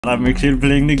I'm actually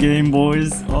playing the game,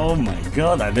 boys. Oh my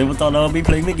god, I never thought I would be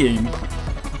playing the game.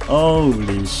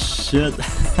 Holy shit.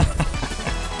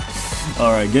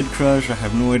 Alright, get crushed. I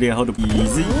have no idea how to be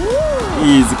easy.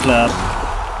 Easy clap.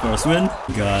 First win.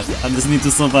 God, I just need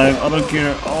to survive. I don't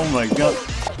care. Oh my god.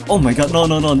 Oh my god, no,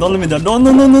 don't let me die. No.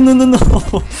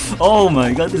 Oh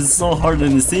my god, this is so hard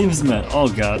than it seems, man. Oh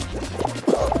god.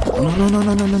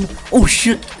 No. Oh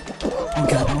shit. Oh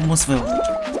god, I almost fell.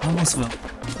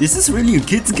 This is really a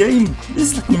kid's game.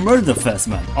 This is like murder fest,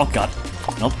 man. Oh god.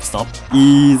 Nope, stop.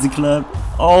 Easy clap.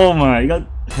 Oh my god.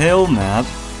 Hell map.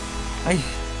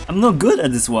 I'm not good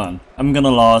at this one. I'm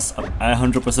gonna lose. I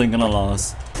 100% gonna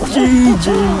lose. GG.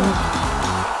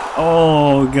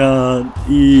 Oh god.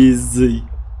 Easy.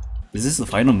 Is this the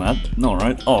final map? No,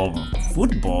 right? Oh,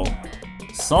 football.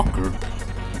 Soccer.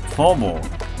 Football.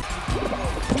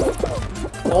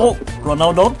 Oh,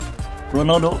 Ronaldo.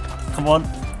 Come on.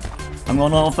 I'm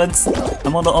on the offense.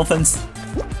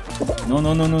 No.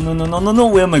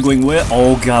 Where am I going? Where?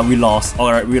 Oh god, we lost.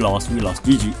 Alright, we lost.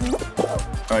 GG.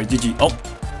 Alright, GG. Oh,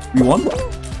 we won?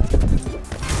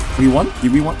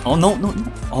 Did we won? Oh no.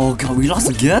 Oh god, we lost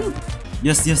again?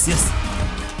 Yes.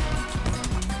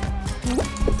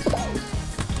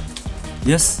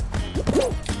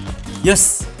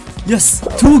 Yes.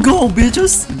 2 goal,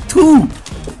 bitches. 2.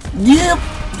 Yep.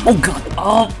 Oh god.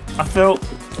 Oh, I fell.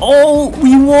 Oh,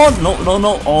 we won! No.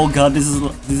 Oh god, this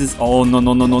is. Oh no.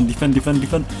 Defend.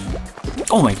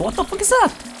 Oh my god, what the fuck is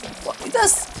that? What is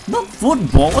this? Not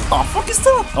football. What the fuck is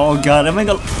that? Oh god, am I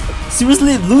gonna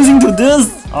seriously losing to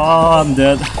this? Oh, I'm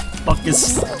dead. Fuck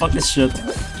this shit.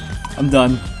 I'm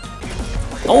done.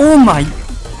 Oh my.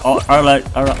 Oh, alright.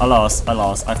 I lost.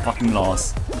 I fucking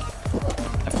lost.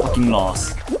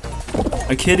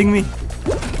 Are you kidding me?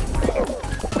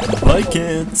 Bye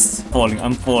kids!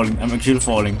 I'm falling. I'm actually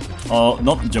falling. Oh,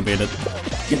 nope, jabaited.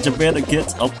 Get jabaited,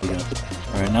 kids. Oh my god.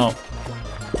 Alright, now.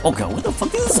 Oh god, where the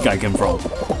fuck did this guy come from?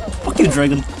 Fuck you,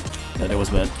 dragon. Yeah, that was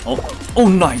bad. Oh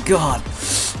my god.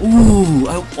 Ooh,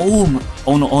 oh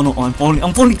no, I'm falling.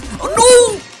 Oh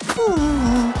no!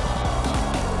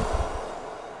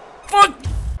 Fuck!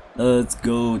 Let's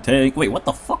go take. Wait, what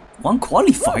the fuck? One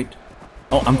qualified?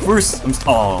 Oh, I'm first.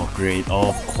 Oh, great.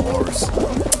 Of course.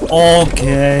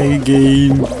 Okay,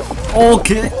 game.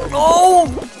 Okay. No!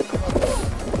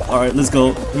 Alright, let's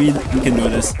go. We can do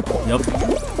this. Yup.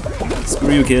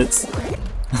 Screw you, kids.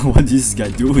 What is this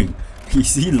guy doing?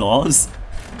 Is he lost?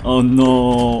 Oh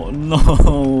no.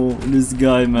 This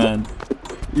guy, man.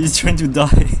 He's trying to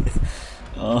die.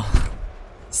 Oh,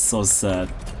 so sad.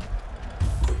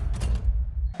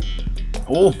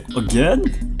 Oh, again?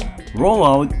 Roll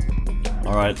out.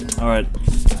 Alright.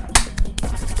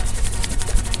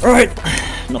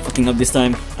 Not fucking up this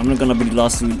time. I'm not gonna be the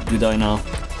last to die now.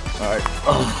 Alright.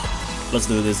 Let's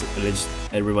do this, village.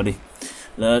 Everybody.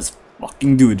 Let's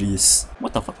fucking do this.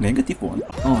 What the fuck? -1.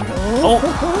 Oh my god. Oh!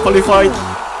 Qualified!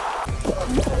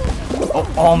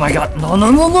 Oh my god. No.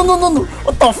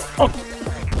 What the fuck?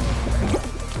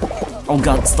 Oh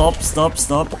god. Stop.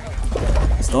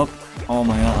 Oh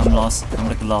my god. I'm lost. I'm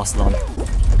like the last one.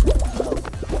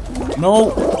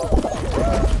 No!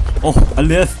 Oh, I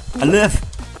live!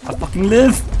 I fucking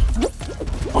live!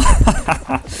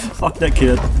 Fuck that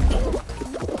kid.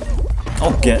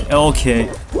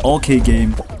 Okay,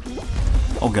 game.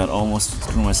 Oh god, I almost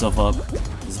screwed myself up.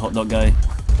 This hot dog guy.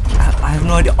 I have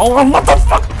no idea. Oh, what the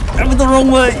fuck? I went the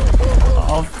wrong way!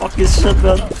 Oh, fuck this shit,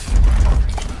 man.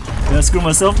 Did I screw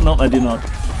myself? No, I did not.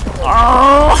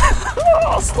 Oh!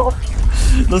 Stop!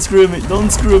 Don't screw me!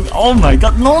 Oh my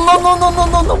god! No!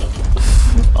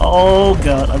 Oh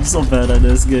god, I'm so bad at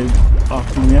this game.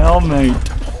 Fucking hell, mate.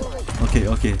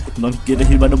 Okay. Don't get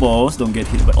hit by the balls. Oh,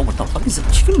 what the fuck is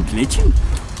that chicken glitching?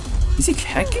 Is he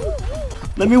hacking?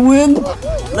 Let me win.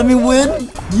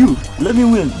 You, let me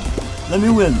win.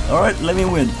 Alright, let me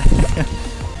win.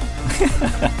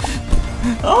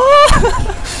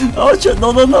 Oh shit,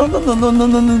 no.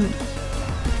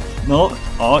 No.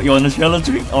 Oh, you want a challenge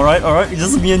me? Alright. It's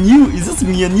just me and you.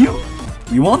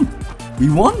 We won.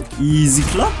 Easy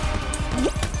clap.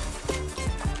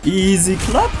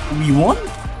 We won.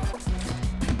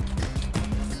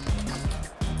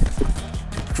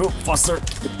 Throw faster.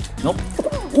 Nope.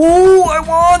 Oh, I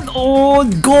won. Oh,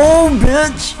 go,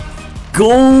 bitch.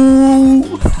 Go.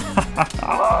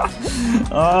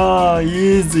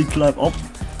 Easy clap. Oh,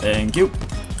 thank you.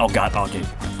 Oh god. Okay.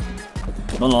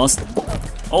 No loss.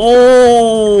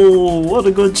 Oh, what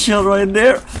a good shot right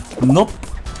there. Nope.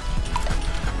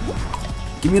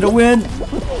 Give me the win.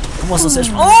 Come on,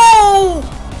 sausage. Oh!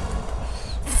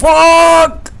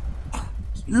 Fuck!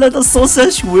 Let the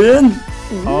sausage win.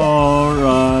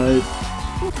 Alright.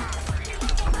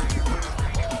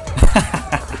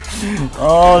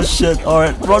 Oh shit! All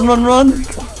right, run, run, run!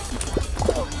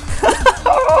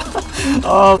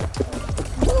 Oh.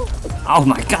 Oh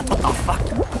my god! What the fuck,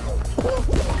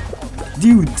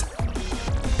 dude?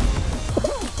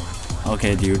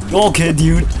 Okay, dude. Okay,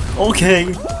 dude.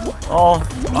 Okay. Oh,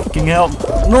 fucking hell!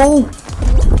 No!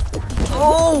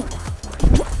 No!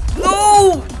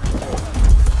 No!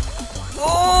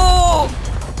 Oh!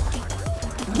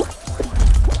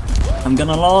 I'm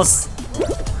gonna lose.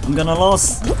 I'm gonna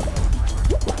lose.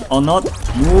 Or not.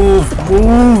 Move,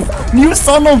 move. You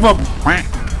son of a...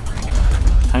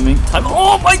 Timing, time.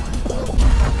 Oh my...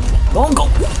 Don't go.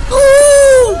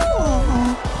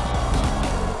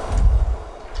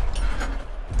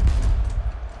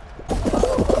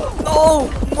 No!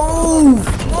 Move!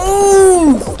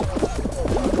 Move!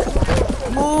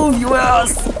 Move, you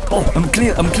ass! Oh, I'm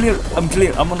clear, I'm clear, I'm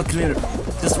clear, I'm gonna clear.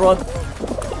 Just run.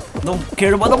 Don't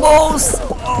care about the balls!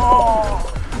 Oh,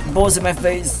 balls in my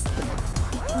face.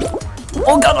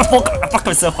 Oh god, I fucked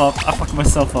myself up. I fucked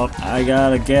myself up. I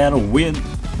gotta get a win.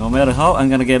 No matter how, I'm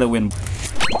gonna get a win.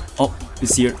 Oh,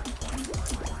 it's here.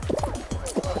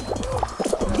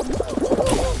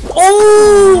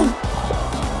 Oh!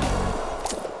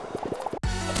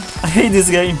 I hate this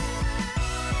game.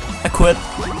 I quit.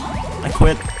 I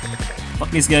quit. Fuck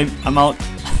this game. I'm out.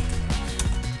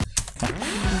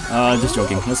 Just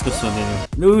joking. Let's go continue.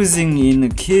 Losing in a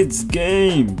kid's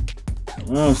game.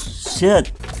 Oh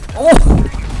shit. Oh!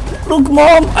 Look,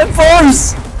 mom! I'm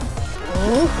first!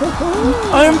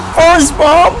 I'm first,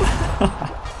 mom!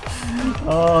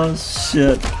 Oh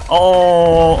shit.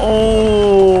 Oh,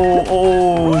 oh,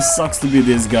 oh, sucks to be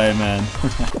this guy, man.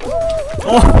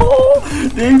 Oh,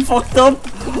 they fucked up.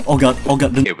 Oh god, oh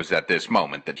god. It was at this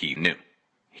moment that he knew.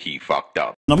 He fucked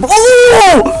up. Number.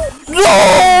 Oh! No!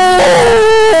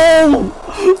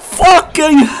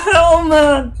 Fucking hell,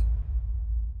 man!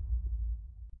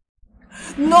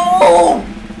 No!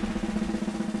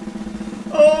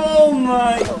 Oh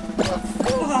my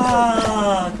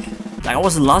fuck! I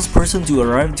was the last person to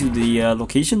arrive to the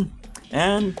location,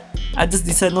 and I just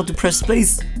decided not to press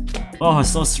space. Oh,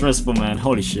 it's so stressful, man.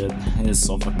 Holy shit. It is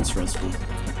so fucking stressful.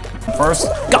 First,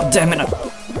 god damn it!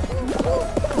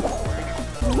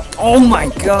 Oh my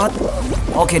god!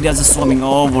 Okay, they're just swarming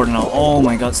over now. Oh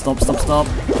my god, stop, stop, stop.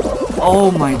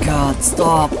 Oh my god,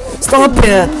 stop. Stop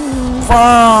it!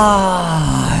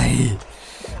 Why?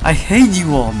 I hate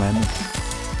you all, man.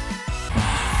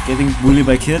 Getting bullied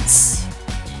by kids.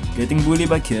 Getting bullied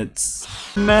by kids.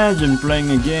 Imagine playing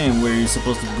a game where you're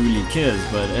supposed to bully kids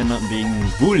but end up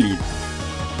being bullied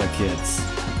by kids.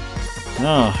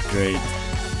 Oh, great.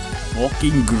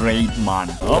 Fucking great, man.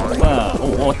 Oppa.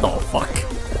 Oh, what the fuck?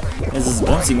 This is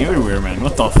bouncing everywhere, man.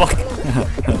 What the fuck?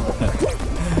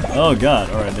 Oh god,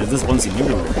 alright, there's just bouncing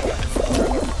everywhere.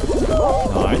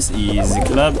 Nice, easy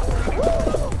clap.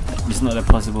 It's not that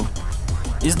possible.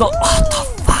 It's not. What the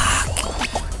fuck?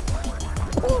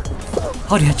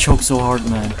 How did I choke so hard,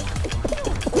 man?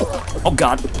 Oh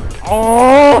god.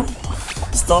 Oh!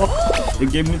 Stop. The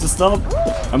game needs to stop.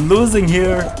 I'm losing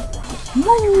here.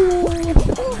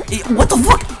 What the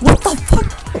fuck? What the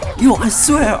fuck? Yo, I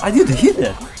swear I didn't hit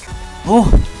that. Oh.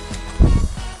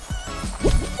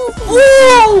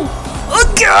 Oh!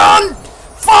 Again!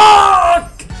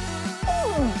 Fuck!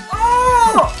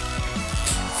 Oh!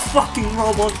 Fucking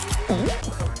robot.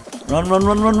 Run, run,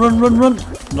 run, run, run, run, run.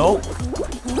 No.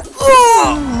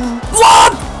 Oh!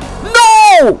 What?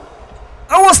 No!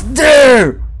 I was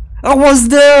there! I was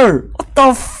there! What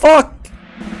the fuck?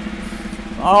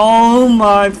 Oh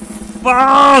my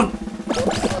fuck!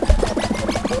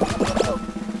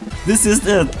 This is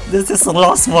it. This is the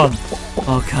last one.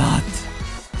 Oh god.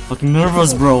 Fucking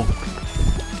nervous, bro.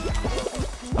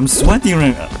 I'm sweating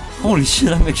right now. Holy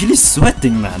shit, I'm actually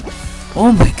sweating, man.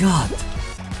 Oh my god.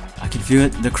 I can feel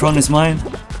it. The crown is mine.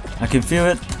 I can feel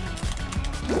it.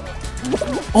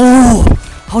 Oh!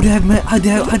 How did I do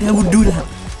that?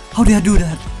 How did I do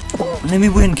that? Let me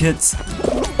win, kids.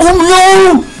 Oh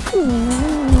no!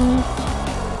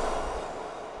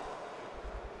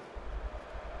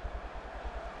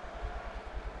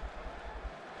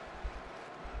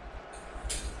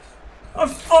 I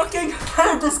fucking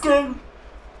hate this game!